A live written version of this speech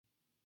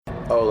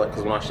Oh, like,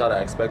 because when I shot, I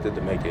expected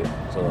to make it.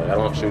 So, like, I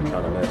don't shoot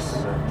trying to miss.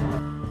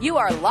 You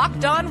are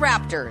Locked On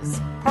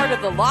Raptors, part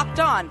of the Locked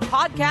On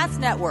Podcast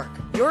Network,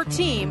 your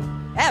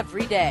team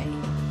every day.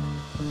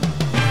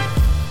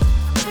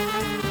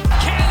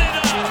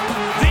 Canada,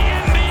 the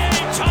NBA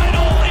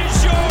title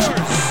is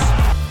yours.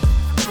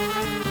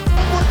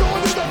 We're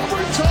going to the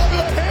overtime of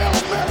the Hail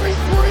Mary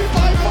 3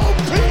 by Mo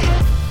Pete.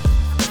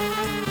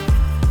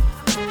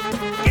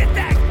 Get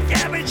that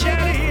garbage out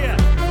of here.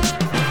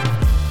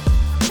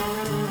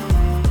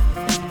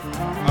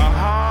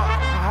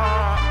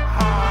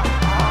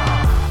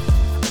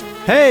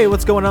 Hey,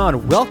 what's going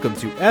on? Welcome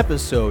to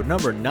episode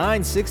number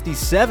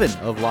 967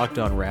 of Locked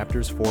On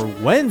Raptors for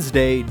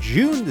Wednesday,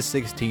 June the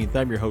 16th.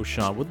 I'm your host,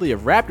 Sean Woodley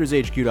of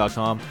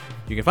RaptorsHQ.com.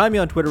 You can find me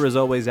on Twitter as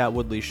always at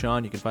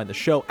WoodleySean. You can find the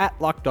show at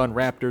Locked On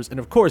Raptors. And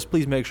of course,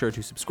 please make sure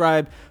to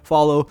subscribe,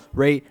 follow,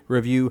 rate,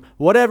 review,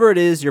 whatever it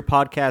is your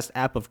podcast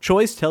app of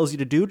choice tells you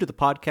to do to the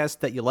podcast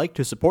that you like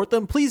to support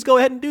them. Please go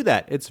ahead and do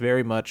that. It's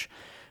very much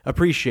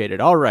appreciated.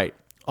 All right.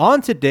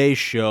 On today's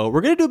show, we're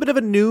going to do a bit of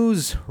a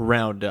news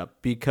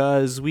roundup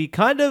because we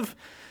kind of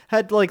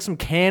had like some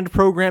canned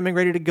programming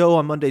ready to go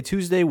on Monday,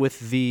 Tuesday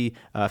with the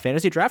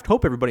fantasy draft.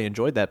 Hope everybody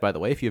enjoyed that, by the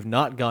way. If you have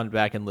not gone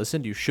back and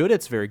listened, you should.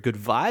 It's very good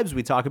vibes.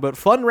 We talk about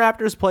fun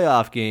Raptors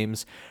playoff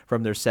games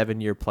from their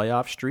 7-year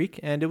playoff streak,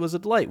 and it was a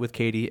delight with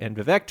Katie and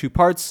Vivek. 2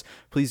 parts.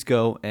 Please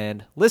go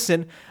and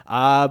listen.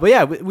 But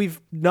yeah, we've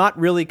not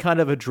really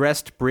kind of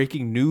addressed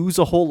breaking news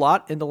a whole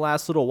lot in the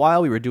last little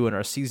while. We were doing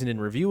our season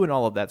in review and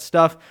all of that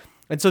stuff.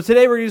 And so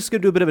today we're just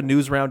going to do a bit of a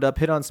news roundup,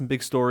 hit on some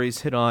big stories,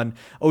 hit on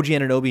OG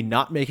Anunoby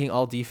not making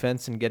all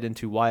defense and get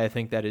into why I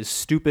think that is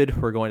stupid.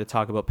 We're going to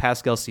talk about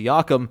Pascal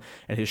Siakam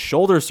and his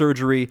shoulder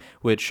surgery,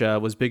 which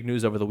was big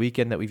news over the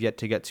weekend that we've yet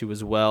to get to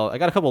as well. I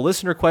got a couple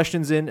listener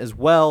questions in as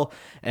well,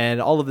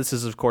 and all of this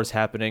is, of course,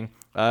 happening.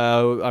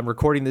 I'm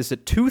recording this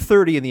at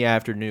 2:30 in the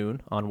afternoon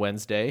on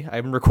Wednesday.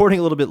 I'm recording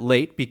a little bit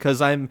late because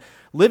I'm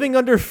living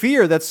under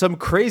fear that some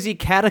crazy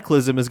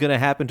cataclysm is going to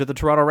happen to the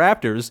Toronto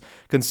Raptors,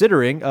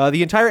 considering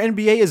the entire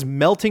NBA is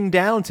melting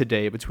down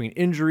today between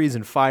injuries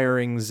and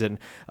firings and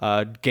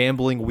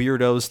gambling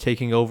weirdos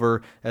taking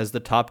over as the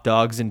top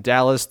dogs in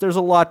Dallas. There's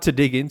a lot to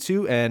dig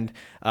into, and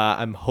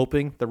I'm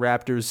hoping the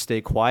Raptors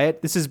stay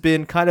quiet. This has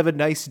been kind of a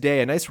nice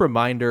day, a nice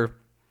reminder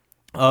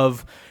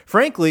of,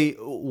 frankly,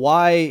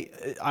 why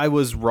I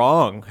was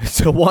wrong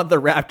to want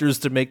the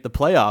Raptors to make the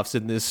playoffs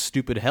in this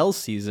stupid hell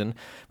season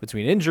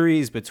between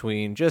injuries,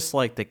 between just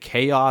like the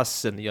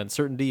chaos and the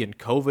uncertainty and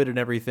COVID and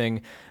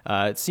everything.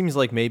 It seems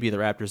like maybe the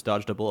Raptors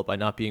dodged a bullet by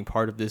not being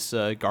part of this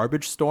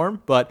garbage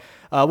storm, but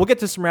we'll get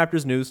to some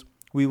Raptors news.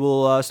 We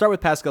will start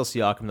with Pascal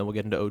Siakam, then we'll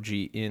get into OG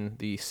in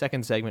the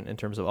second segment in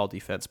terms of all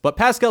defense. But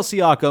Pascal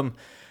Siakam,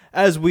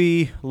 as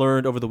we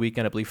learned over the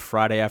weekend, I believe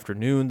Friday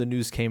afternoon, the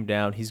news came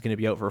down. He's going to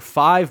be out for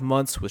 5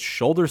 months with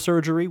shoulder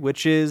surgery,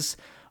 which is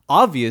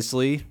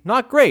obviously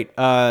not great.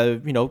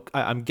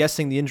 I'm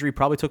guessing the injury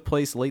probably took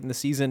place late in the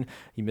season.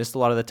 He missed a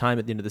lot of the time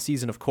at the end of the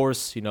season, of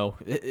course.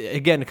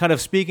 Again, kind of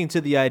speaking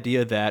to the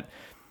idea that,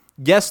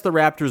 yes, the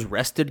Raptors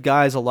rested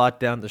guys a lot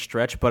down the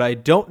stretch, but I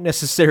don't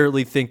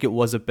necessarily think it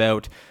was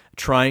about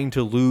trying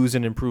to lose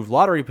and improve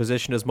lottery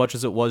position as much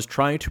as it was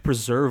trying to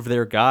preserve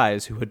their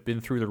guys who had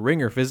been through the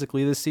ringer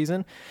physically this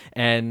season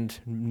and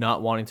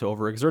not wanting to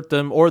overexert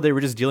them, or they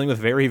were just dealing with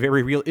very,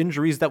 very real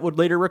injuries that would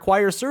later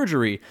require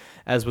surgery,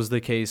 as was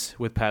the case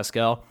with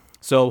Pascal.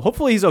 So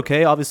hopefully he's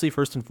okay. Obviously,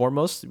 first and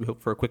foremost, we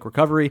hope for a quick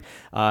recovery.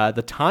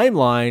 The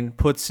timeline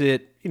puts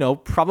it,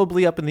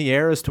 probably up in the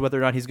air as to whether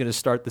or not he's going to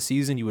start the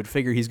season. You would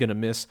figure he's going to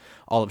miss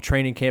all of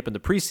training camp in the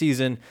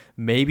preseason.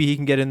 Maybe he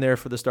can get in there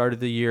for the start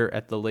of the year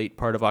at the late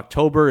part of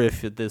October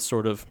if this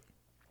sort of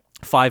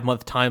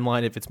 5-month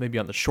timeline, if it's maybe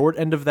on the short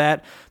end of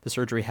that. The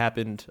surgery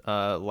happened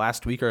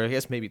last week, or I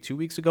guess maybe 2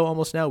 weeks ago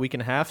almost now, a week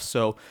and a half.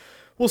 So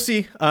we'll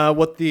see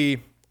what the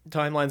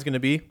timeline's going to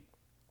be.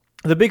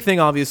 The big thing,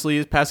 obviously,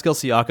 is Pascal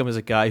Siakam is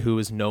a guy who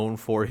is known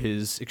for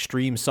his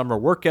extreme summer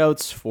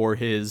workouts, for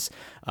his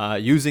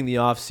using the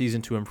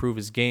offseason to improve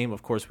his game.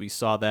 Of course, we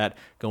saw that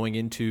going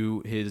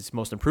into his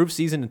most improved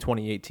season in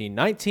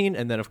 2018-19,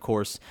 and then, of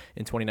course,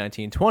 in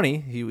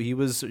 2019-20, he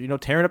was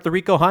tearing up the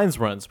Rico Hines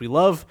runs. We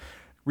love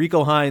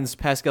Rico Hines,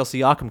 Pascal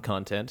Siakam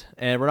content,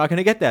 and we're not going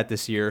to get that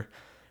this year.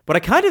 But I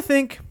kind of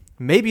think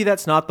maybe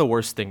that's not the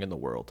worst thing in the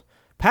world.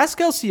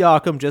 Pascal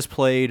Siakam just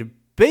played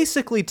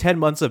basically 10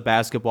 months of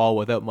basketball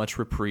without much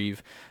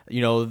reprieve.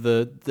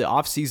 The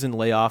off-season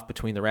layoff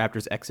between the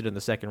Raptors' exit in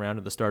the second round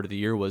and the start of the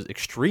year was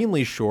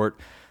extremely short.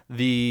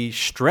 The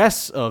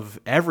stress of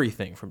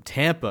everything from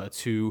Tampa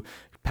to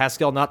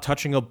Pascal not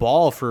touching a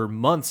ball for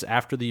months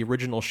after the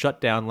original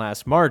shutdown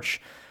last March,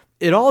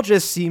 it all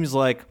just seems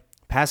like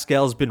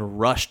Pascal's been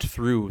rushed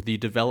through the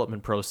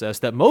development process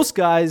that most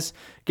guys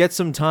get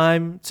some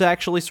time to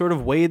actually sort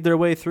of wade their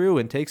way through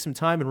and take some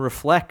time and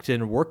reflect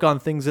and work on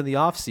things in the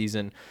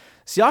offseason.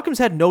 Siakam's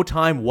had no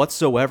time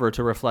whatsoever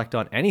to reflect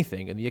on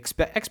anything, and the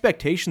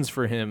expectations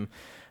for him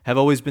have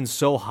always been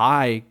so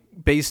high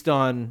based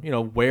on,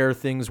 where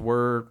things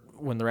were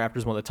when the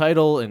Raptors won the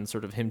title and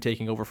sort of him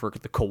taking over for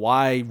the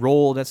Kawhi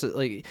role. That's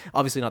like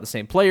obviously not the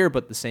same player,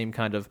 but the same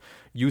kind of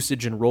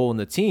usage and role in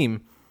the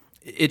team.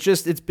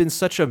 It's been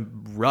such a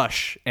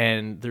rush,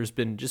 and there's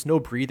been just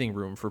no breathing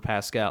room for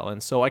Pascal.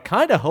 And so I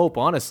kind of hope,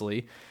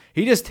 honestly,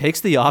 he just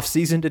takes the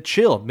offseason to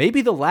chill.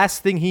 Maybe the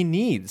last thing he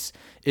needs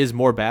is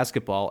more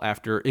basketball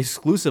after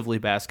exclusively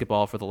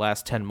basketball for the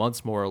last 10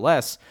 months, more or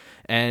less.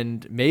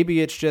 And maybe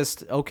it's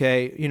just,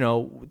 okay,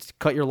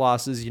 cut your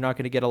losses. You're not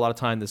going to get a lot of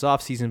time this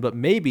offseason, but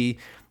maybe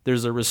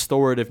there's a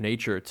restorative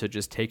nature to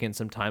just taking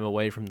some time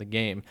away from the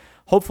game.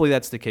 Hopefully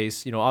that's the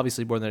case.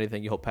 Obviously more than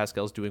anything, you hope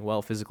Pascal's doing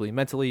well physically and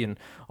mentally and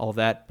all of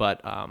that.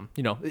 But,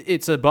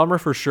 it's a bummer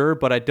for sure,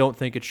 but I don't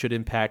think it should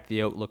impact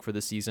the outlook for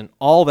the season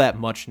all that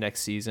much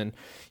next season.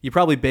 You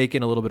probably bake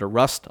in a little bit of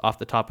rust off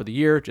the top of the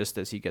year just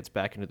as he gets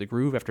back into the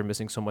groove after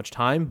missing so much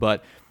time.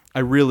 But I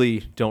really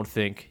don't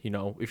think,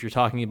 if you're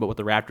talking about what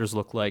the Raptors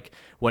look like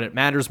when it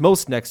matters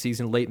most next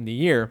season, late in the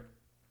year,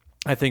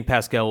 I think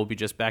Pascal will be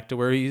just back to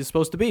where he's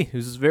supposed to be.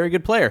 He's a very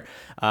good player.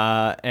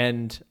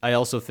 And I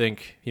also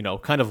think,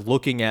 kind of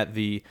looking at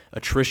the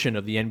attrition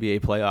of the NBA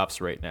playoffs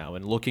right now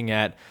and looking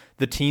at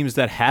the teams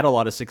that had a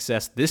lot of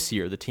success this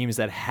year, the teams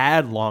that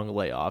had long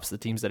layoffs, the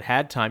teams that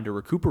had time to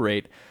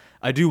recuperate,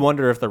 I do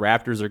wonder if the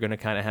Raptors are going to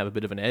kind of have a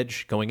bit of an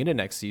edge going into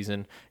next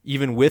season,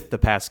 even with the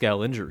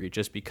Pascal injury,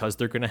 just because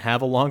they're going to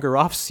have a longer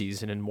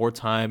offseason and more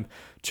time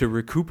to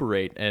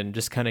recuperate and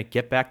just kind of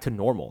get back to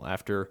normal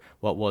after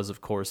what was, of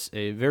course,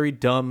 a very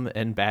dumb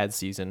and bad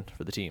season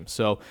for the team.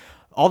 So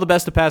all the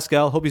best to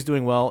Pascal. Hope he's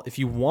doing well. If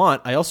you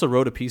want, I also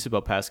wrote a piece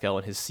about Pascal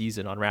and his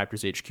season on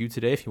Raptors HQ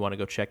today, if you want to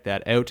go check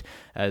that out,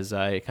 as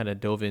I kind of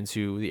dove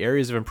into the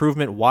areas of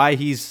improvement, why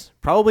he's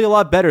probably a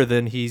lot better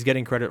than he's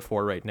getting credit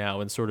for right now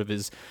and sort of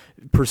is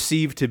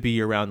perceived to be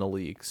around the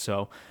league.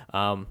 So,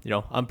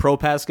 I'm pro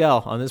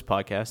Pascal on this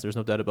podcast. There's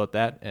no doubt about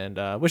that.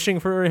 And wishing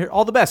for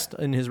all the best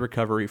in his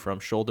recovery from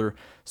shoulder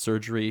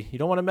surgery. You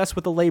don't want to mess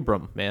with the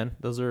labrum, man.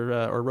 Those are,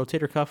 or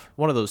rotator cuff,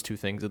 one of those two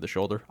things of the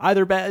shoulder.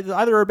 Either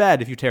are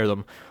bad if you tear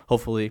them.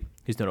 Hopefully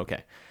he's doing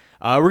okay.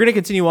 We're going to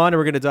continue on, and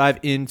we're going to dive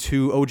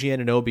into OG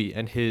Anunoby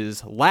and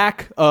his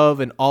lack of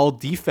an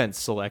all-defense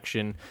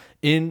selection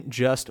in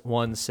just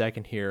 1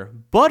 second here.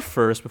 But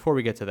first, before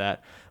we get to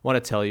that, I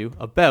want to tell you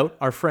about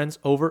our friends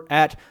over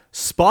at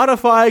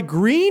Spotify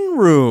Green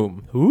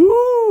Room.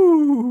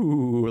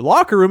 Ooh,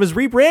 Locker Room is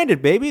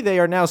rebranded, baby. They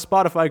are now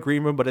Spotify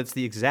Green Room, but it's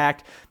the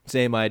exact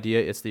same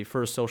idea. It's the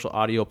first social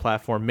audio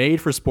platform made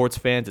for sports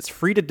fans. It's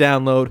free to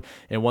download,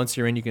 and once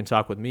you're in, you can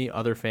talk with me,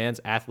 other fans,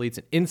 athletes,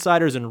 and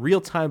insiders in real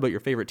time about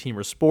your favorite team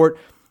or sport.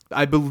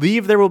 I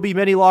believe there will be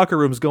many locker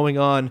rooms going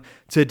on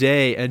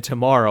today and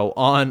tomorrow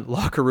on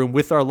Locker Room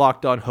with our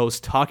Locked On hosts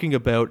talking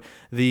about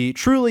the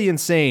truly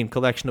insane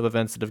collection of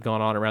events that have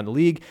gone on around the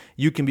league.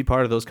 You can be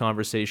part of those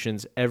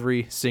conversations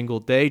every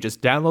single day.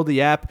 Just download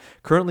the app,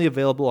 currently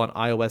available on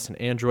iOS and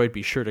Android.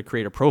 Be sure to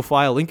create a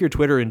profile, link your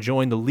Twitter, and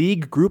join the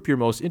league group you're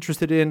most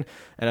interested in,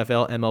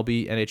 NFL,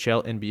 MLB,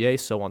 NHL, NBA,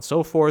 so on and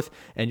so forth,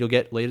 and you'll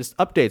get latest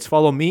updates.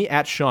 Follow me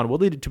at Sean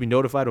Woodley to be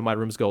notified when my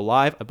rooms go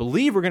live. I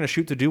believe we're going to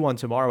shoot to do one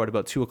tomorrow at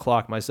about 2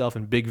 o'clock, myself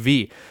and Big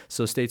V,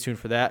 so stay tuned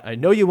for that. I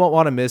know you won't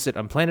want to miss it.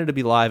 I'm planning to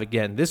be live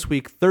again this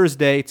week,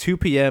 Thursday, 2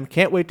 p.m.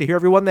 Can't wait to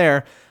hear everyone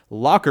there.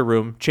 Locker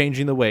Room,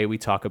 changing the way we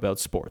talk about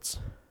sports.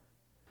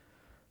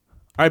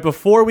 All right,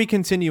 before we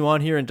continue on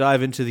here and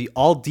dive into the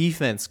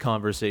all-defense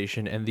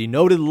conversation and the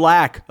noted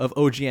lack of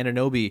OG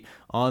Anunoby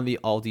on the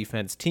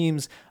all-defense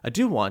teams, I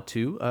do want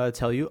to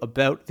tell you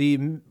about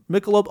the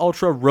Michelob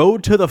Ultra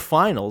Road to the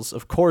Finals.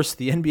 Of course,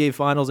 the NBA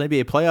Finals,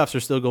 NBA playoffs are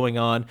still going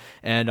on,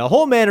 and a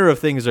whole manner of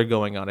things are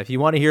going on. If you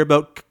want to hear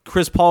about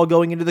Chris Paul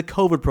going into the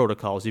COVID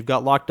protocols, you've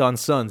got Locked On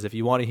Suns. If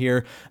you want to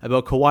hear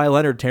about Kawhi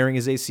Leonard tearing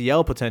his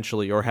ACL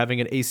potentially or having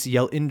an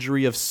ACL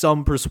injury of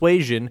some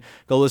persuasion,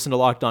 go listen to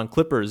Locked On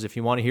Clippers. If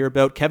you want to hear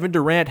about Kevin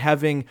Durant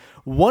having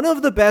one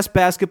of the best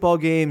basketball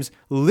games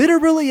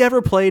literally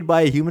ever played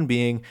by a human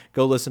being,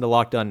 go listen to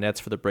Locked On Nets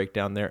for the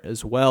breakdown there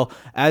as well.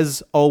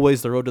 As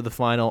always, the road to the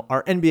final,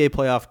 our NBA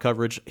playoff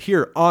coverage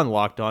here on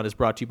Locked On is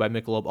brought to you by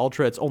Michelob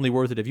Ultra. It's only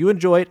worth it if you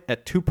enjoy it.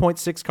 At 2.6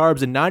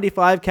 carbs and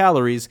 95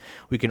 calories,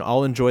 we can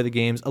all enjoy the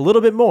games a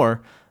little bit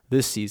more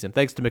this season.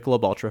 Thanks to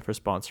Michelob Ultra for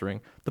sponsoring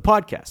the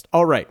podcast.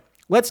 All right,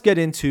 let's get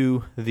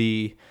into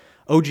the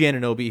OG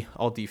Anunoby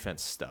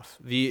all-defense stuff.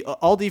 The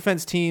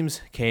all-defense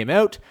teams came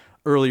out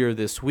earlier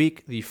this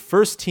week. The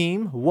first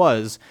team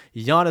was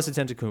Giannis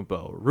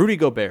Antetokounmpo, Rudy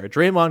Gobert,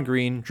 Draymond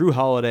Green, Drew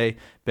Holiday,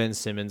 Ben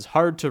Simmons.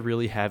 Hard to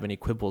really have any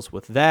quibbles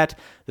with that.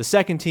 The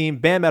second team,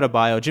 Bam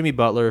Adebayo, Jimmy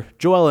Butler,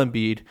 Joel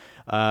Embiid,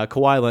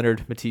 Kawhi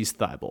Leonard, Matisse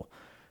Thybulle.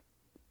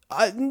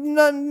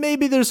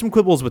 Maybe there's some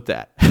quibbles with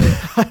that.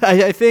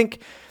 I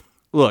think,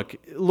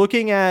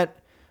 looking at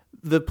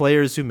the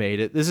players who made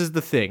it, this is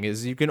the thing,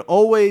 is you can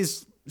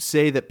always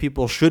say that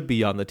people should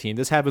be on the team.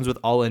 This happens with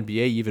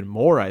All-NBA even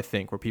more, I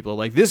think, where people are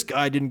like, this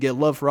guy didn't get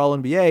love for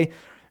All-NBA.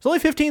 There's only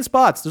 15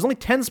 spots. There's only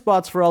 10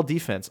 spots for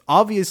All-Defense.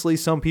 Obviously,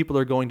 some people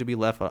are going to be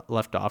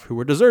left off who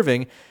are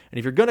deserving, and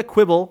if you're going to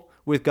quibble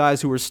with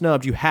guys who were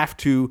snubbed, you have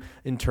to,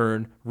 in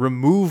turn,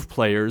 remove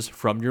players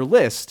from your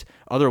list.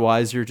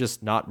 Otherwise, you're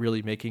just not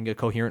really making a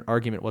coherent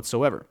argument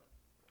whatsoever.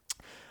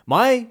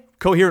 My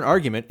coherent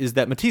argument is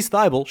that Matisse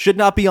Thybulle should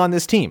not be on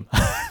this team,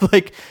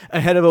 like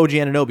ahead of OG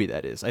Anunoby,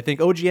 that is. I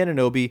think OG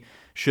Anunoby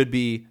should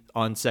be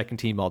on second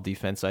team all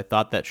defense. I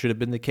thought that should have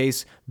been the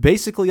case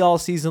basically all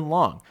season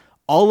long.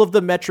 All of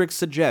the metrics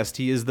suggest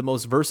he is the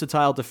most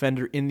versatile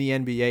defender in the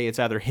NBA. It's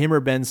either him or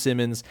Ben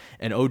Simmons,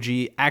 and OG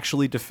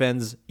actually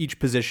defends each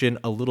position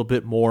a little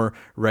bit more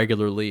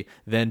regularly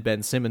than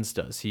Ben Simmons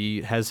does.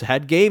 He has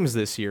had games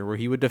this year where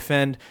he would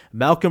defend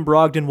Malcolm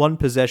Brogdon one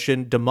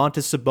possession,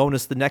 Domantas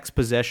Sabonis the next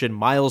possession,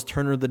 Miles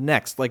Turner the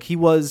next. Like, he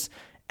was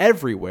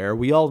everywhere.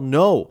 We all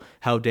know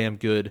how damn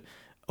good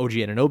OG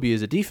Anunoby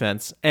is at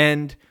defense,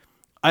 and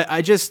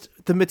I just,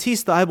 the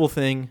Matisse Thybulle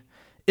thing,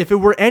 if it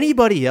were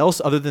anybody else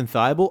other than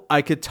Thybulle,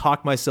 I could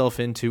talk myself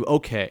into,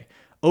 okay,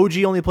 OG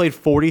only played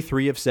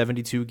 43 of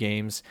 72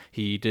 games.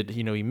 He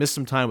missed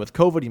some time with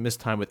COVID. He missed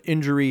time with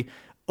injury.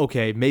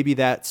 Okay, maybe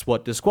that's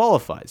what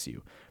disqualifies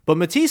you. But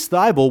Matisse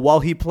Thybulle,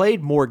 while he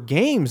played more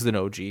games than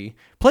OG,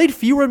 played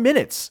fewer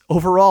minutes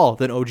overall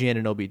than OG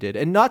Anunoby did.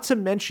 And not to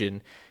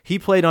mention, he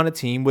played on a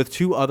team with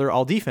two other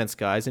all-defense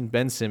guys in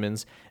Ben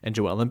Simmons and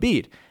Joel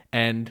Embiid.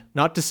 And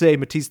not to say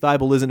Matisse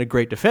Thybulle isn't a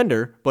great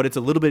defender, but it's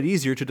a little bit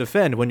easier to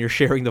defend when you're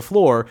sharing the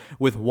floor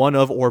with one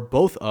of or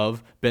both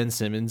of Ben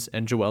Simmons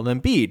and Joel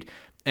Embiid.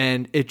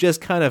 And it just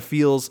kind of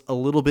feels a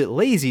little bit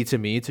lazy to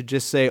me to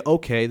just say,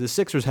 okay, the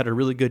Sixers had a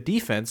really good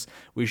defense.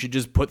 We should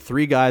just put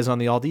three guys on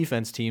the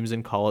all-defense teams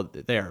and call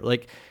it there.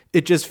 Like,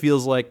 it just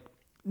feels like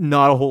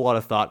not a whole lot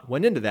of thought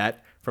went into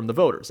that from the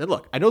voters. And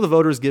look, I know the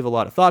voters give a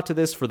lot of thought to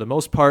this for the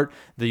most part.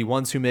 The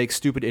ones who make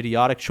stupid,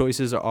 idiotic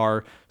choices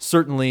are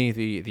certainly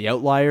the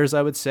outliers,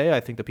 I would say.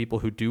 I think the people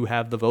who do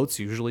have the votes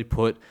usually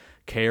put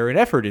care and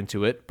effort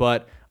into it,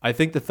 but I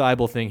think the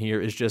Thybulle thing here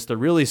is just a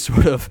really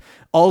sort of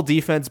all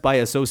defense by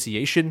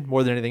association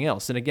more than anything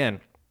else. And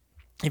again,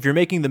 if you're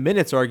making the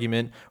minutes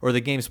argument or the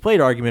games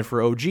played argument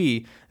for OG,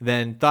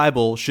 then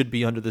Thybulle should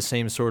be under the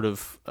same sort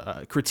of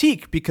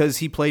critique because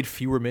he played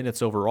fewer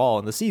minutes overall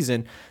in the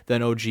season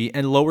than OG,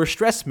 and lower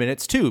stress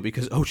minutes too,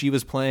 because OG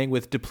was playing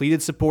with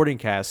depleted supporting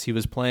casts. He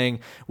was playing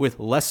with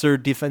lesser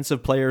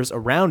defensive players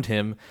around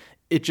him.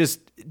 It just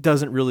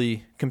doesn't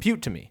really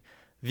compute to me.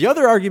 The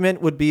other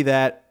argument would be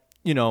that,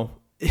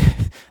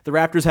 the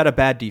Raptors had a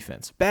bad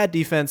defense. Bad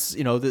defense,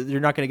 you're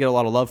not going to get a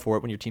lot of love for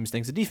it when your team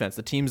stinks at defense.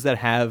 The teams that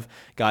have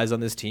guys on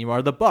this team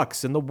are the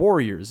Bucks and the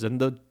Warriors and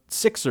the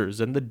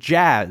Sixers and the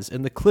Jazz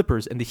and the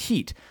Clippers and the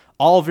Heat.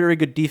 All very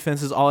good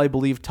defenses, all I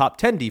believe top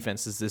 10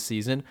 defenses this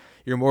season.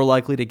 You're more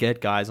likely to get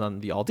guys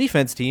on the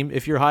all-defense team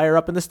if you're higher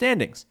up in the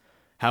standings.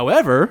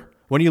 However,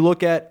 when you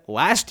look at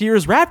last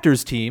year's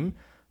Raptors team,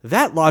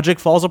 that logic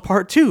falls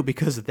apart too,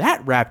 because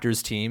that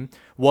Raptors team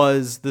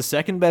was the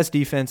second best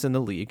defense in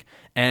the league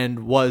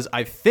and was,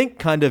 I think,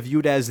 kind of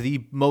viewed as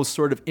the most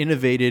sort of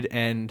innovative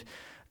and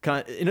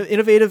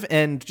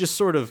just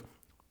sort of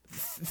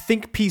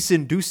think piece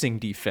inducing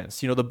defense.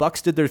 The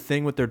Bucks did their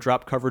thing with their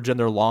drop coverage and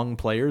their long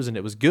players, and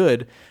it was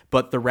good,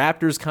 but the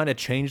Raptors kind of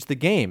changed the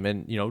game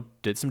and,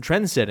 did some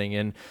trend setting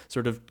and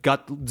sort of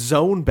got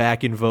zone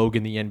back in vogue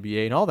in the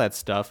NBA and all that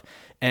stuff.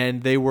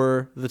 And they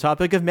were the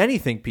topic of many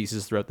think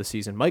pieces throughout the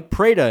season. Mike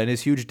Prada and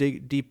his huge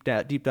deep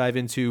dive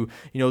into,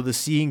 the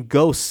seeing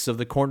ghosts of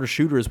the corner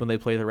shooters when they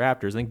play the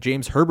Raptors. I think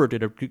James Herbert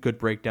did a good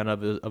breakdown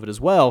of it as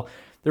well.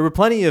 There were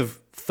plenty of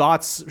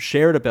thoughts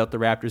shared about the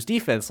Raptors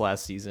defense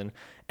last season,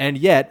 and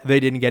yet they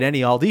didn't get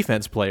any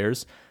all-defense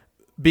players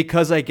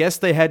because I guess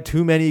they had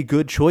too many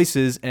good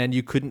choices and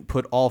you couldn't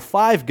put all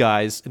five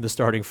guys in the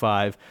starting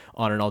five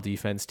on an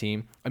all-defense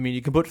team. I mean,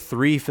 you can put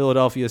three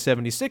Philadelphia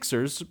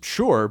 76ers,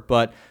 sure,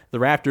 but the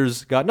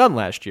Raptors got none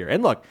last year.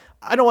 And look,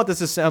 I don't want this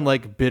to sound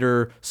like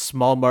bitter,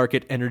 small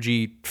market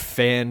energy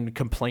fan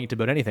complaint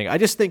about anything. I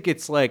just think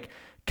it's like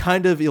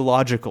kind of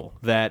illogical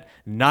that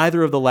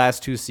neither of the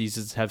last two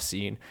seasons have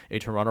seen a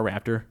Toronto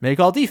Raptor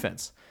make all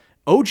defense.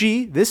 OG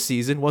this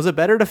season was a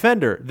better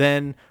defender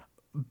than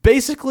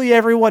basically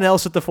everyone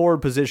else at the forward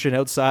position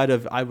outside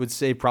of, I would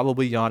say,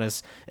 probably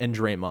Giannis and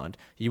Draymond.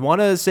 You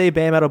want to say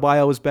Bam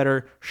Adebayo was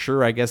better?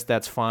 Sure, I guess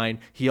that's fine.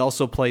 He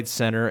also played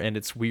center, and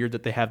it's weird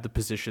that they have the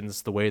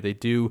positions the way they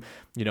do.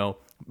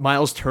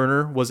 Miles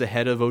Turner was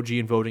ahead of OG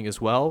in voting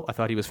as well. I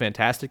thought he was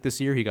fantastic this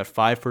year. He got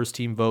 5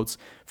 first-team votes,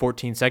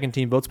 14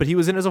 second-team votes, but he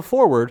was in as a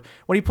forward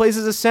when he plays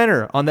as a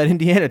center on that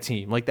Indiana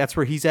team. Like, that's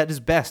where he's at his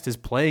best, is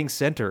playing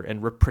center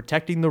and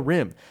protecting the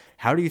rim.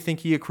 How do you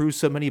think he accrues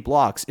so many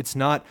blocks? It's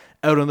not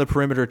out on the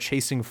perimeter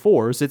chasing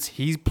fours. It's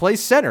he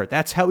plays center.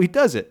 That's how he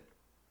does it.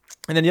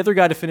 And then the other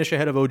guy to finish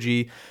ahead of OG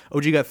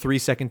got 3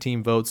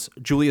 second-team votes.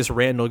 Julius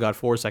Randle got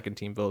 4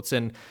 second-team votes.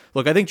 And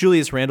look, I think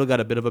Julius Randle got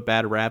a bit of a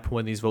bad rap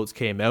when these votes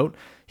came out.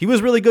 He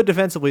was really good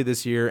defensively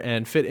this year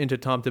and fit into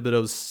Tom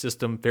Thibodeau's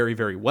system very,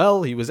 very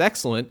well. He was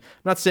excellent.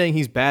 I'm not saying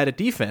he's bad at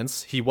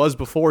defense. He was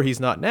before, he's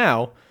not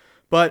now.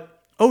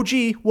 But OG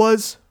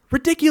was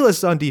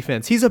ridiculous on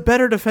defense. He's a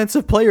better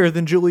defensive player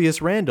than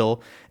Julius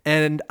Randle,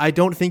 and I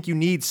don't think you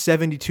need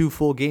 72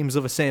 full games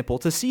of a sample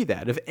to see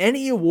that. If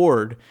any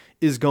award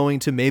is going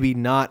to maybe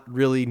not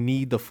really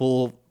need the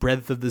full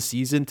breadth of the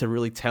season to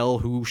really tell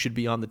who should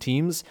be on the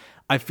teams,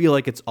 I feel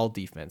like it's all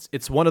defense.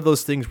 It's one of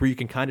those things where you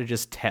can kind of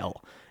just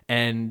tell.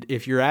 And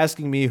if you're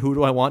asking me who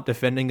do I want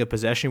defending a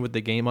possession with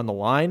the game on the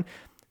line,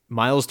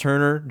 Miles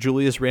Turner,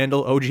 Julius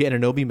Randle, OG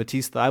Anunoby,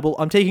 Matisse Thybulle,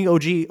 I'm taking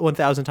OG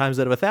 1,000 times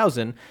out of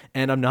 1,000,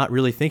 and I'm not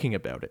really thinking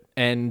about it.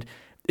 And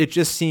it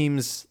just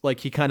seems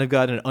like he kind of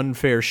got an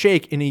unfair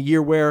shake in a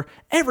year where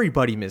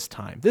everybody missed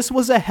time. This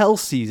was a hell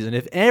season.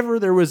 If ever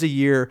there was a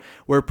year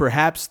where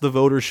perhaps the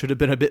voters should have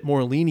been a bit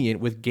more lenient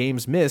with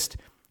games missed,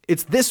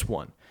 it's this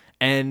one.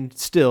 And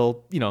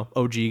still,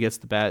 OG gets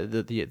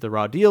the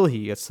raw deal.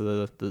 He gets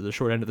the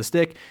short end of the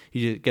stick.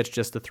 He gets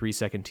just the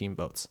 3-second team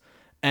votes.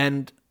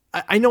 And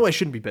I know I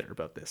shouldn't be bitter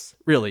about this.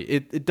 Really,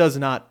 it does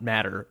not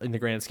matter in the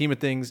grand scheme of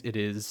things. It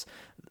is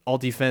all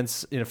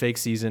defense in a fake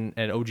season,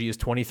 and OG is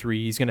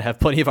 23. He's going to have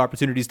plenty of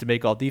opportunities to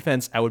make all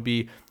defense. I would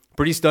be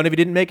pretty stunned if he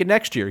didn't make it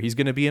next year. He's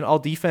going to be in all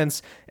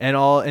defense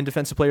and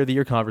defensive player of the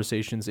year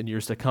conversations in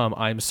years to come.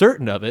 I'm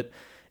certain of it.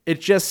 It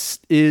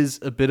just is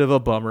a bit of a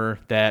bummer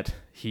that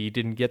he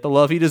didn't get the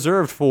love he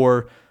deserved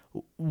for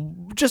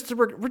just a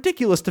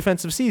ridiculous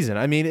defensive season.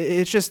 I mean,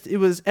 it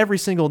was every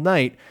single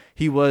night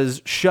he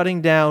was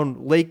shutting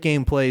down late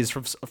game plays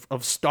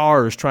of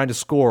stars trying to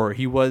score.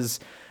 He was,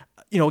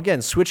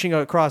 again, switching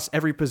across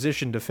every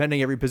position,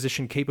 defending every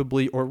position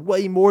capably or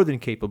way more than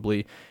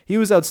capably. He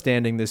was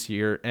outstanding this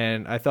year,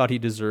 and I thought he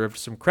deserved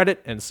some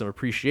credit and some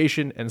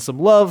appreciation and some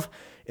love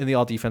in the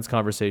all-defense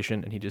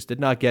conversation, and he just did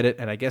not get it.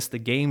 And I guess the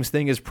games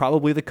thing is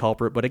probably the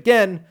culprit, but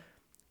again,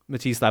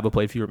 Matisse Thybulle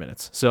played fewer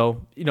minutes.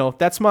 So,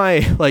 that's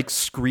my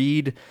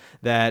screed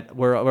that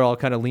we're all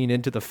kind of lean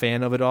into the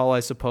fan of it all,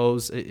 I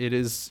suppose. It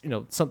is,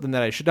 something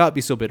that I should not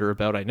be so bitter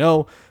about, I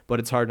know, but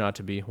it's hard not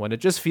to be when it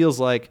just feels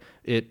like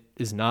it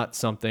is not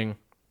something,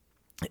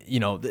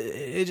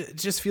 it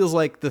just feels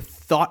like the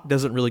thought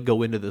doesn't really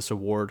go into this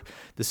award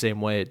the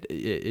same way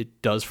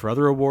it does for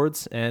other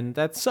awards. And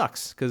that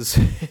sucks because,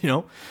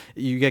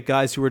 you get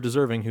guys who are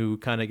deserving who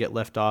kind of get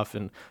left off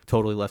and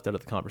totally left out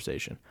of the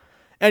conversation.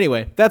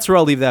 Anyway, that's where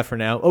I'll leave that for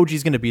now.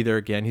 OG's going to be there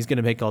again. He's going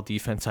to make all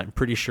defense, I'm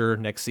pretty sure,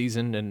 next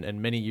season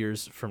and many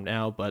years from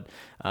now. But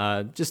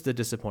just a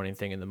disappointing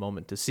thing in the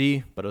moment to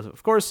see. But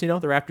of course, the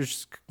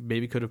Raptors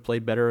maybe could have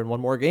played better and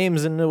won more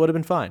games and it would have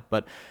been fine.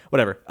 But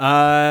whatever.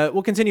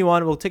 We'll continue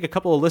on. We'll take a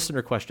couple of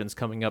listener questions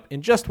coming up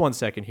in just 1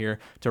 second here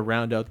to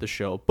round out the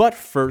show. But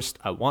first,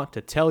 I want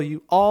to tell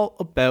you all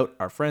about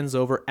our friends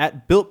over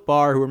at Built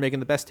Bar, who are making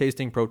the best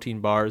tasting protein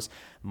bars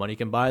money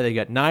can buy. They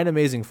got 9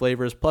 amazing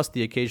flavors, plus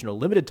the occasional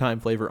limited time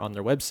flavor on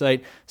their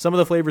website. Some of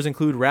the flavors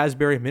include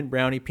raspberry, mint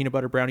brownie, peanut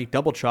butter brownie,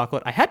 double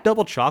chocolate. I had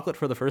double chocolate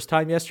for the first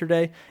time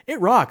yesterday.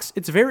 It rocks.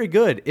 It's very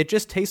good. It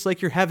just tastes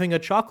like you're having a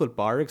chocolate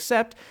bar,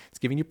 except it's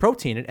giving you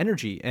protein and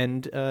energy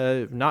and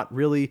not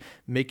really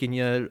making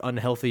you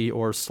unhealthy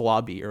or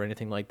slobby or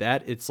anything like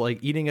that. It's like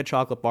eating a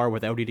chocolate bar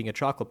without eating a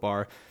chocolate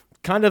bar.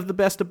 Kind of the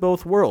best of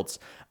both worlds.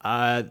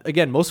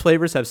 Again, most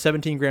flavors have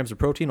 17 grams of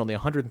protein, only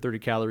 130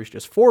 calories,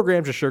 just 4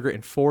 grams of sugar,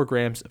 and 4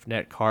 grams of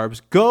net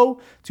carbs. Go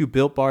to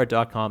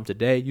BuiltBar.com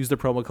today. Use the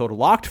promo code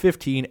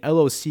LOCKED15,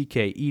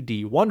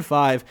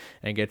 LOCKED15,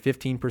 and get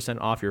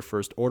 15% off your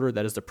first order.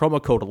 That is the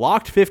promo code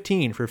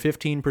LOCKED15 for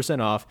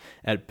 15% off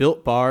at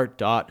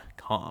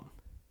BuiltBar.com.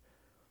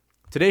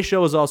 Today's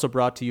show is also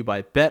brought to you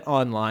by Bet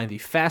Online, the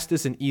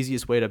fastest and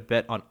easiest way to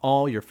bet on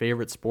all your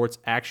favorite sports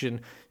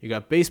action. You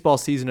got baseball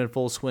season in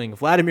full swing.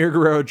 Vladimir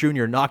Guerrero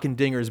Jr. knocking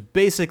dingers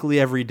basically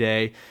every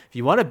day. If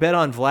you want to bet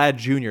on Vlad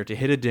Jr. to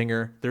hit a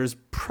dinger, there's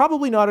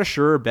probably not a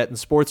surer bet in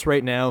sports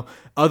right now,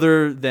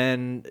 other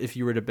than if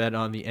you were to bet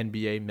on the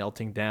NBA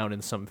melting down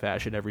in some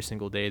fashion every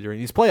single day during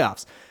these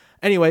playoffs.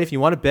 Anyway, if you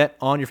want to bet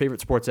on your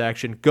favorite sports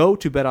action, go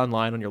to Bet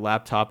Online on your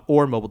laptop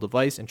or mobile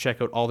device and check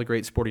out all the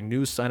great sporting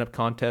news, sign-up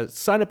contests,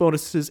 sign-up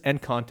bonuses,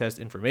 and contest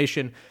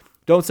information.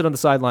 Don't sit on the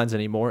sidelines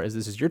anymore, as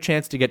this is your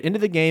chance to get into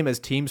the game as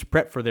teams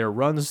prep for their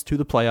runs to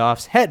the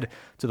playoffs. Head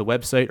to the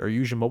website or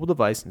use your mobile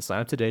device and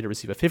sign up today to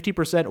receive a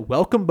 50%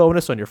 welcome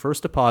bonus on your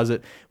first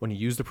deposit when you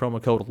use the promo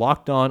code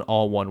LOCKEDON,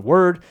 all one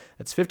word.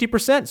 That's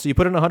 50%, so you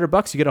put in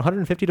 $100, you get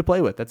 $150 to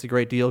play with. That's a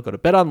great deal. Go to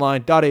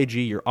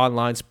betonline.ag, your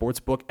online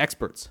sportsbook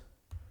experts.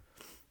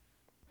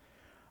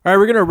 All right,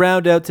 we're going to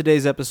round out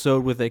today's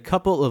episode with a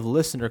couple of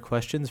listener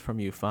questions from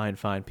you fine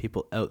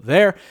people out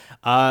there.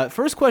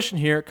 First question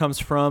here comes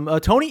from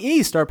Tony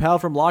East, our pal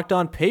from Locked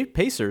On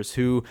Pacers,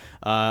 who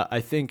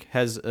I think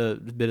has a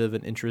bit of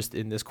an interest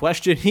in this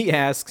question. He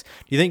asks, do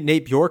you think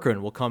Nate Bjorkgren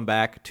will come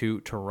back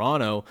to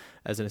Toronto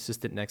as an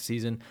assistant next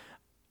season?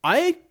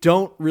 I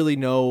don't really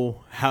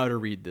know how to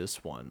read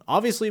this one.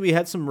 Obviously, we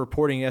had some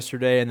reporting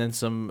yesterday and then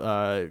some,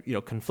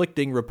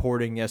 conflicting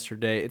reporting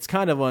yesterday. It's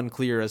kind of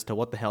unclear as to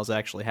what the hell's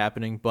actually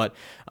happening, but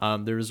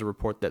there is a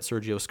report that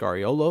Sergio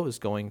Scariolo is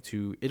going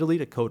to Italy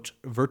to coach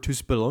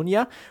Virtus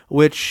Bologna,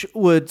 which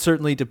would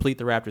certainly deplete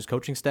the Raptors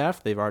coaching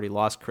staff. They've already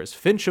lost Chris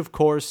Finch, of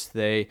course.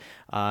 They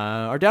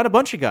are down a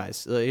bunch of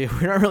guys. We're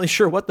not really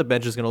sure what the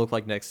bench is going to look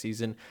like next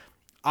season.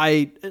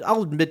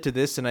 I'll admit to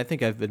this, and I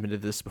think I've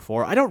admitted this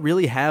before. I don't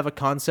really have a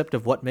concept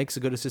of what makes a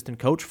good assistant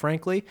coach,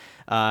 frankly,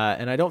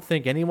 and I don't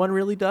think anyone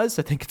really does.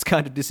 I think it's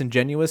kind of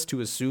disingenuous to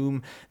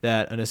assume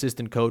that an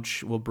assistant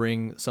coach will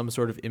bring some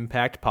sort of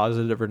impact,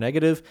 positive or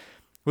negative.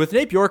 With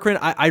Nate Bjorkgren,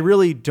 I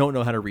really don't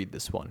know how to read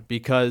this one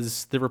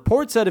because the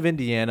reports out of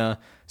Indiana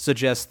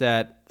suggest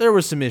that there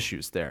were some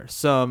issues there,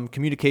 some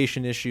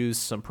communication issues,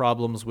 some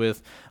problems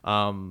with,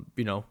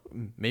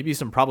 maybe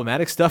some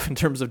problematic stuff in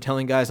terms of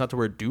telling guys not to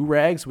wear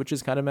do-rags, which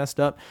is kind of messed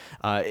up.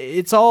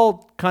 It's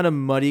all kind of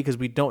muddy because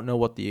we don't know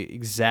what the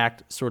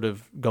exact sort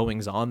of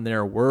goings on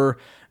there were.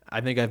 I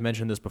think I've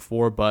mentioned this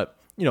before, but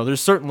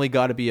there's certainly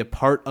got to be a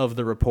part of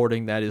the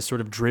reporting that is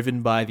sort of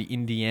driven by the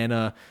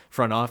Indiana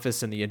front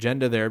office and the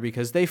agenda there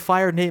because they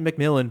fired Nate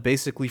McMillan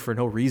basically for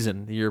no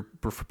reason the year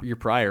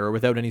prior or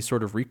without any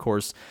sort of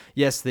recourse.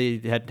 Yes, they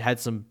had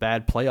some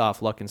bad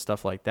playoff luck and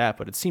stuff like that,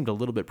 but it seemed a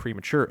little bit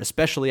premature,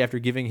 especially after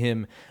giving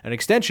him an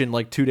extension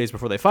like 2 days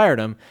before they fired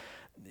him.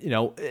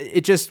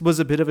 It just was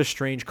a bit of a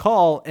strange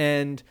call,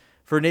 and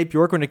for Nate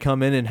Bjorkgren to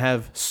come in and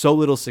have so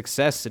little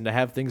success and to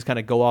have things kind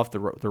of go off the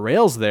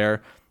rails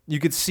there, you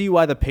could see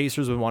why the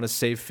Pacers would want to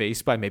save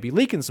face by maybe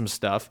leaking some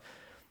stuff.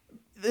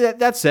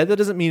 That said, that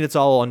doesn't mean it's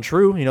all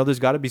untrue. There's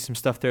got to be some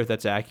stuff there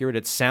that's accurate.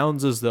 It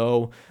sounds as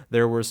though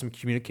there were some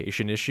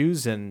communication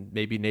issues and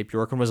maybe Nate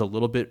Bjorkgren was a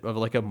little bit of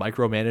like a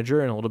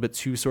micromanager and a little bit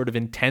too sort of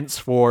intense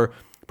for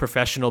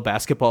professional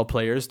basketball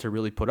players to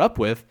really put up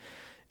with.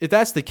 If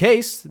that's the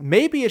case,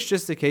 maybe it's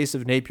just a case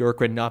of Nate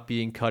Bjorkgren not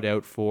being cut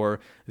out for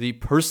the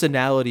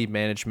personality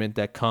management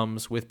that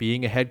comes with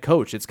being a head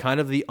coach. It's kind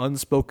of the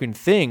unspoken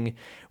thing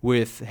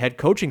with head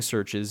coaching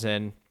searches,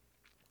 and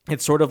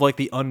it's sort of like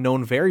the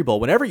unknown variable.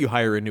 Whenever you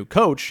hire a new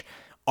coach,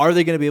 are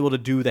they going to be able to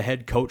do the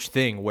head coach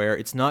thing where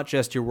it's not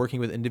just you're working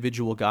with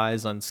individual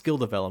guys on skill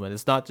development.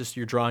 It's not just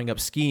you're drawing up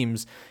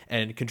schemes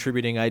and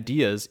contributing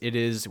ideas. It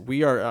is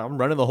I'm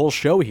running the whole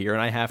show here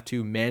and I have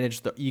to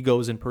manage the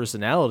egos and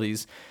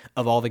personalities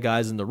of all the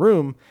guys in the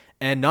room,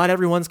 and not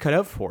everyone's cut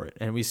out for it.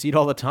 And we see it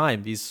all the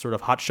time. These sort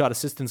of hotshot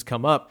assistants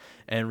come up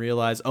and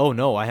realize, oh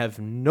no, I have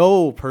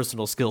no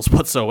personal skills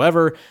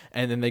whatsoever.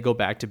 And then they go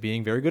back to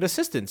being very good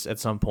assistants at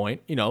some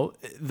point.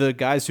 The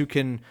guys who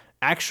can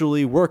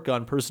actually work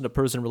on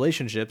person-to-person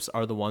relationships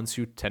are the ones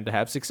who tend to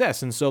have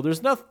success. And so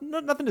there's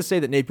nothing to say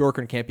that Nate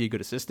Bjorkgren can't be a good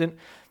assistant.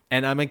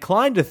 And I'm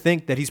inclined to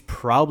think that he's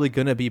probably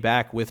going to be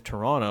back with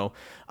Toronto.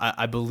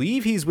 I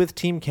believe he's with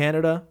Team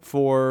Canada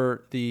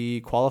for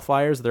the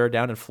qualifiers. They're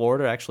down in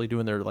Florida actually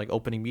doing their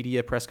opening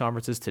media press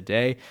conferences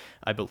today.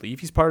 I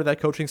believe he's part of that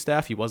coaching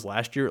staff. He was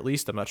last year at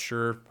least. I'm not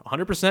sure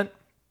 100%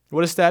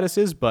 what his status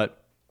is,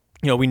 but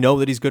we know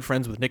that he's good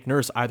friends with Nick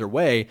Nurse either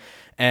way.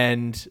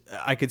 And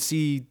I could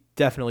see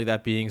definitely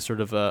that being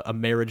sort of a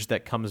marriage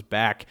that comes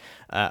back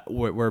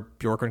where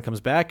Bjorkgren comes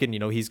back and,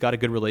 he's got a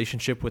good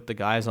relationship with the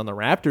guys on the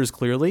Raptors,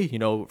 clearly.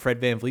 Fred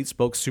VanVleet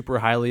spoke super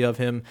highly of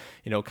him,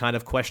 kind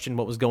of questioned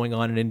what was going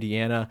on in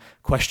Indiana,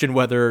 questioned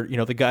whether,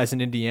 the guys in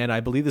Indiana,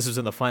 I believe this was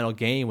in the final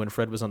game when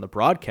Fred was on the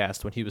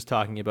broadcast when he was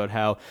talking about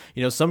how,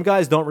 some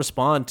guys don't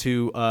respond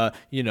to,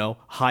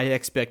 high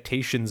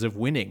expectations of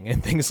winning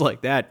and things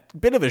like that.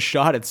 Bit of a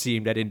shot, it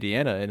seemed, at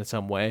Indiana in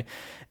some way.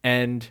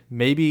 And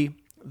maybe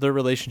the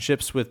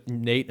relationships with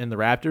Nate and the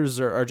Raptors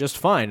are just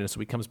fine. And so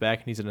he comes back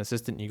and he's an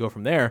assistant and you go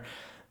from there.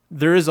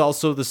 There is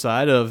also the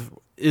side of,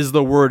 is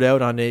the word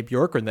out on Nate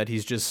Bjorkgren that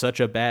he's just such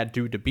a bad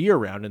dude to be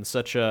around and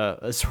such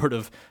a sort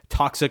of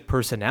toxic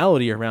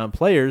personality around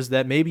players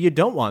that maybe you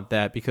don't want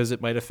that because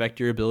it might affect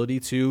your ability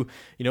to,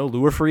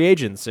 lure free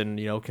agents and,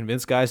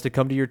 convince guys to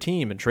come to your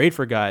team and trade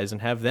for guys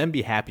and have them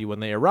be happy when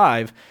they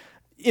arrive.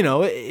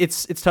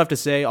 It's tough to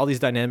say. All these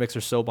dynamics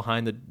are so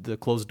behind the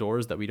closed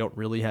doors that we don't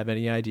really have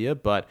any idea.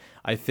 But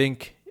I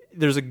think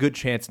there's a good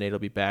chance Nate will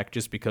be back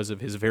just because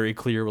of his very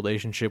clear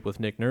relationship with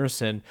Nick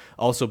Nurse, and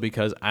also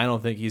because I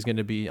don't think he's going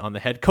to be on the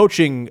head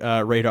coaching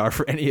radar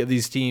for any of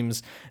these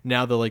teams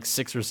now, the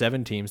 6 or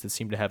 7 teams that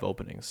seem to have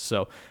openings.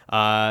 So,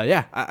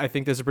 I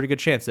think there's a pretty good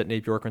chance that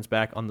Nate Bjorkgren's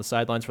back on the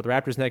sidelines for the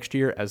Raptors next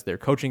year as their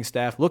coaching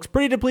staff looks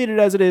pretty depleted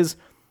as it is,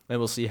 and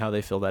we'll see how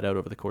they fill that out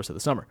over the course of the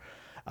summer.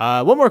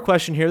 One more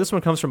question here. This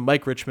one comes from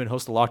Mike Richmond,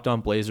 host of Locked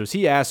On Blazers.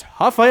 He asks,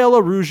 Rafael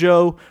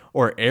Araujo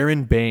or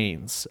Aaron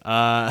Baines?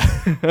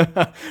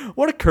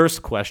 What a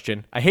cursed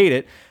question. I hate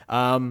it.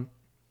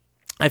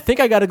 I think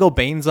I got to go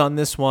Baines on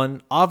this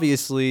one.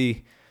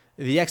 Obviously,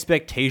 the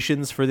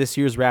expectations for this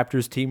year's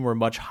Raptors team were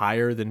much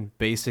higher than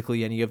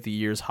basically any of the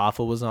years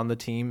Hoffa was on the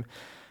team.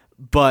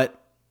 But,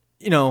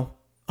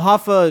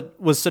 Hoffa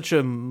was such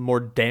a more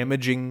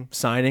damaging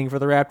signing for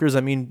the Raptors.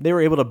 I mean, they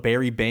were able to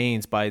bury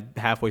Baines by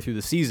halfway through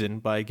the season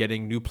by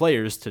getting new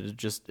players to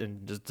just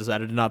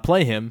decided to not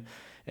play him.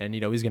 And,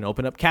 he's going to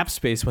open up cap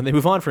space when they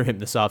move on from him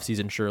this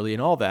offseason, surely,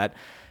 and all that.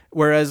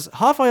 Whereas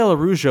Rafael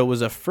Araujo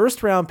was a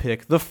first-round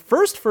pick, the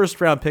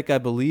first-round pick, I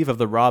believe, of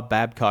the Rob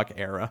Babcock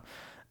era.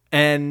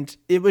 And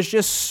it was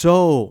just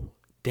so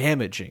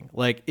damaging.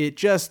 Like, it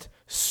just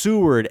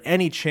sewered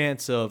any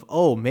chance of,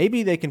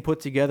 maybe they can put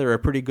together a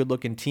pretty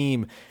good-looking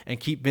team and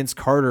keep Vince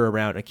Carter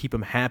around and keep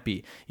him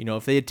happy.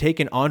 If they had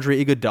taken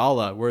Andre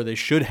Iguodala where they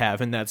should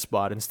have in that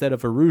spot instead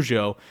of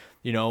Araujo,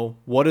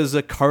 what does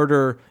a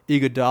Carter,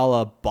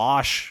 Iguodala,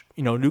 Bosch,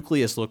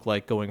 nucleus look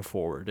like going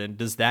forward? And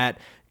does that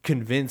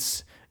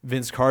convince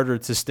Vince Carter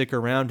to stick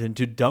around and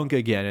to dunk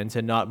again and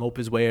to not mope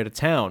his way out of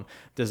town?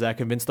 Does that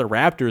convince the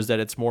Raptors that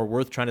it's more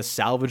worth trying to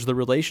salvage the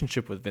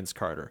relationship with Vince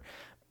Carter?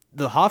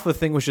 The Hoffa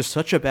thing was just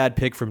such a bad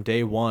pick from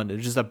day one. It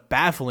was just a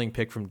baffling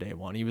pick from day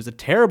one. He was a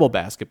terrible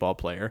basketball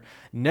player,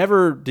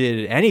 never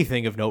did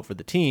anything of note for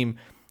the team,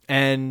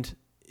 and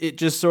it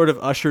just sort of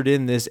ushered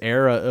in this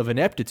era of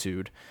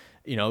ineptitude.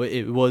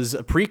 It was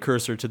a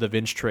precursor to the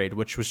Vince trade,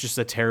 which was just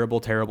a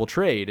terrible, terrible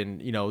trade,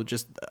 and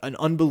just an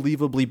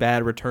unbelievably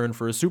bad return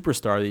for a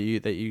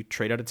superstar that you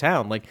trade out of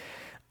town. Like,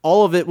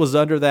 all of it was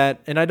under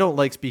that, and I don't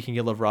like speaking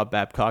ill of Rob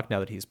Babcock now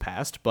that he's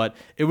passed, but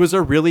it was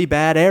a really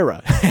bad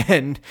era,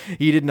 and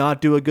he did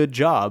not do a good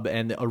job,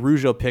 and the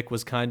Araujo pick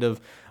was kind of,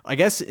 I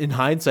guess in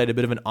hindsight, a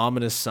bit of an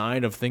ominous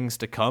sign of things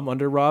to come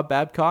under Rob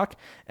Babcock,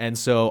 and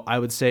so I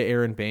would say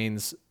Aaron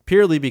Baines,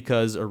 purely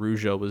because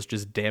Araujo was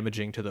just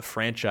damaging to the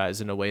franchise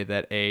in a way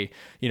that a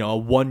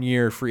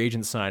 1-year free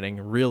agent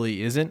signing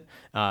really isn't,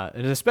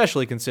 and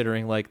especially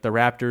considering like the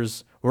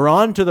Raptors were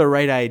on to the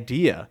right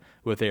idea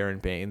with Aaron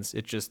Baines.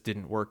 It just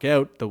didn't work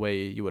out the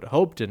way you would have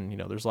hoped, and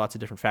there's lots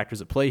of different factors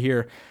at play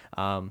here.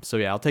 So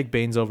yeah, I'll take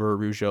Baines over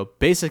Araujo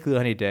basically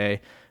any day,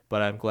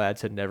 but I'm glad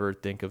to never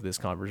think of this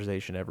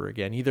conversation ever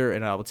again either,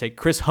 and I will take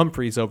Chris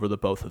Humphries over the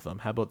both of them.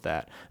 How about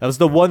that? That was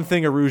the one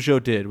thing Araujo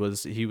did,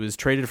 was he was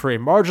traded for a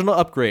marginal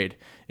upgrade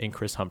in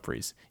Chris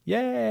Humphries.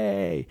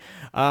 Yay!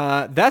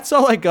 That's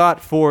all I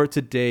got for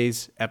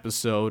today's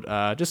episode.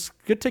 Just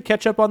good to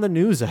catch up on the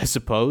news, I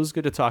suppose.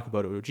 Good to talk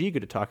about OG,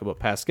 good to talk about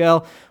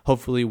Pascal.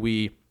 Hopefully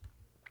we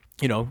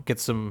get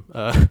some,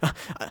 I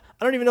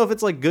don't even know if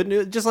it's like good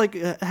news, just like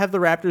have the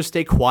Raptors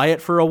stay quiet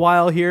for a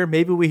while here.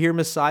 Maybe we hear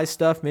Masai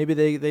stuff. Maybe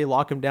they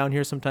lock him down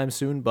here sometime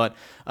soon, but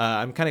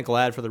I'm kind of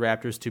glad for the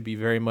Raptors to be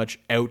very much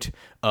out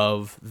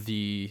of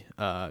the,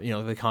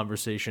 the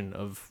conversation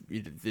of,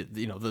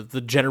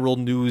 the general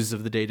news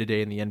of the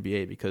day-to-day in the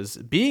NBA, because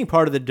being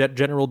part of the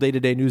general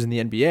day-to-day news in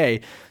the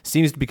NBA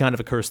seems to be kind of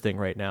a cursed thing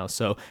right now.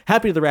 So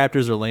happy the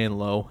Raptors are laying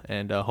low,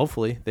 and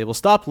hopefully they will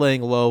stop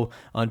laying low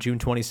on June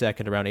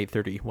 22nd around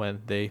 8:30 when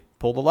they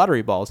pull the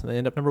lottery balls and they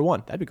end up number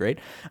one. That'd be great.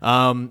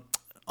 On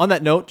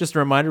that note, just a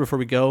reminder before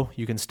we go,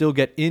 you can still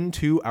get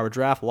into our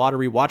draft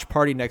lottery watch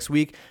party next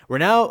week. We're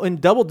now in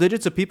double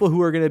digits of people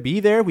who are going to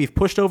be there. We've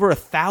pushed over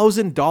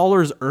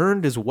 $1,000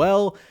 earned as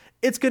well.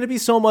 It's going to be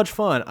so much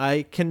fun.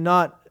 I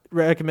cannot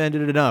recommend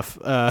it enough.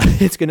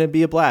 It's going to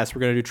be a blast.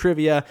 We're going to do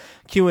trivia,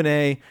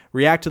 Q&A,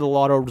 react to the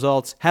lotto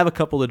results, have a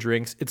couple of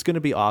drinks. It's going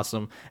to be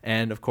awesome.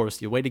 And of course,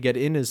 the way to get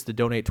in is to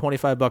donate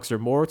 $25 or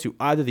more to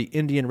either the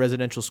Indian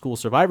Residential School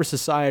Survivor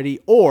Society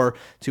or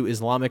to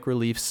Islamic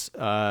Relief's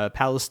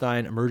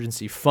Palestine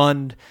Emergency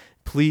Fund.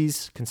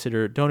 Please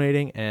consider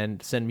donating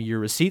and send me your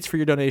receipts for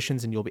your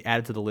donations, and you'll be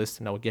added to the list,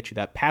 and I will get you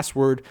that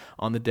password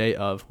on the day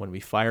of when we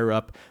fire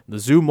up the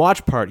Zoom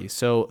watch party.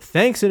 So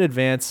thanks in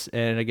advance.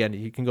 And again,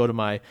 you can go to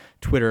my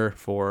Twitter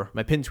for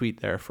my pin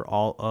tweet there for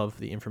all of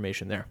the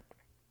information there.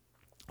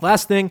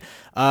 Last thing,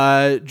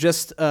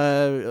 just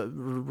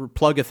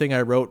plug a thing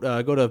I wrote.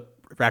 Go to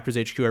Raptors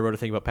HQ. I wrote a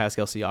thing about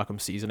Pascal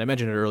Siakam's season. I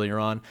mentioned it earlier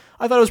on.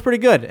 I thought it was pretty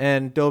good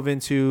and dove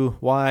into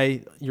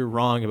why you're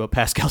wrong about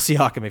Pascal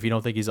Siakam if you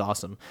don't think he's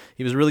awesome.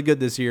 He was really good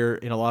this year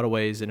in a lot of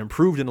ways and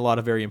improved in a lot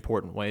of very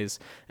important ways.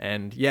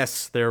 And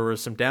yes, there were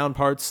some down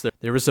parts.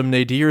 There were some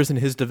nadirs in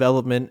his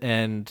development,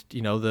 and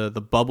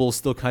the bubble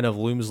still kind of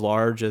looms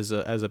large as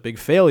a big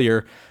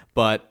failure.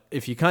 But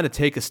if you kind of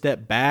take a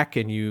step back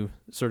and you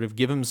sort of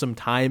give him some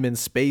time and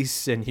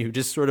space and you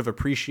just sort of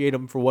appreciate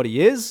him for what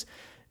he is,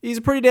 he's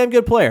a pretty damn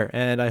good player,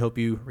 and I hope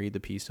you read the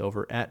piece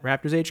over at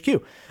Raptors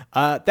HQ.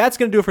 That's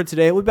going to do it for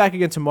today. We'll be back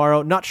again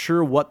tomorrow. Not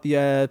sure what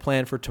the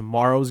plan for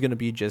tomorrow is going to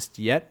be just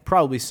yet.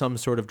 Probably some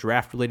sort of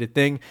draft-related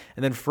thing.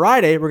 And then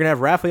Friday, we're going to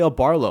have Rafael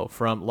Barlow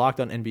from Locked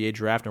On NBA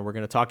Draft, and we're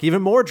going to talk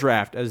even more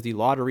draft as the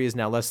lottery is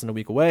now less than a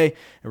week away,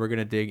 and we're going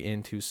to dig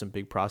into some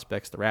big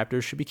prospects the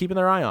Raptors should be keeping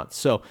their eye on.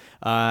 So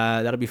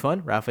that'll be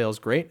fun. Rafael's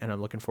great, and I'm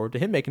looking forward to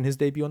him making his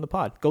debut on the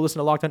pod. Go listen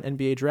to Locked On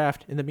NBA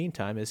Draft in the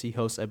meantime, as he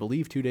hosts, I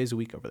believe, 2 days a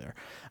week over there.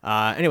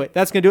 Anyway,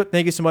 that's going to do it.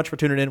 Thank you so much for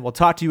tuning in. We'll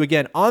talk to you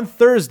again on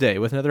Thursday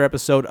with another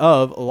episode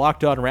of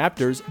Locked On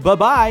Raptors.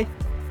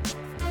 Bye-bye.